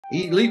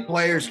Elite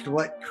players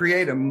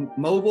create a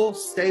mobile,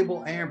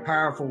 stable, and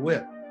powerful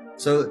whip.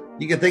 So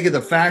you can think of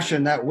the fascia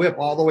in that whip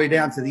all the way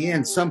down to the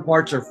end. Some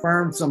parts are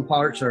firm, some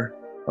parts are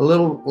a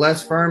little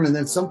less firm, and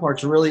then some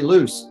parts are really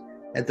loose.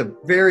 At the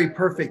very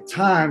perfect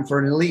time for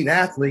an elite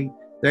athlete,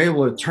 they're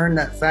able to turn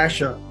that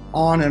fascia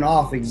on and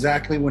off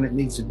exactly when it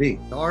needs to be.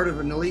 The art of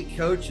an elite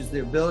coach is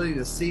the ability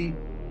to see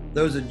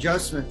those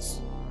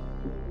adjustments,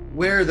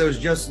 where those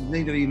adjustments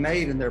need to be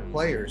made in their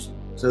players.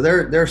 So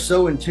they're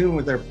so in tune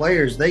with their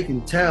players, they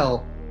can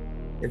tell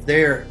if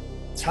they're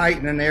tight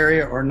in an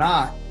area or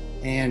not.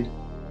 And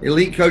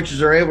elite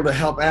coaches are able to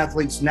help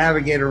athletes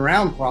navigate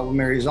around problem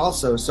areas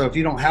also. So if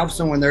you don't have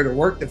someone there to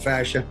work the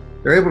fascia,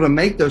 they're able to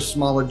make those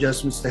small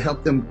adjustments to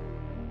help them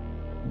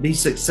be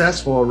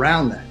successful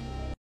around that.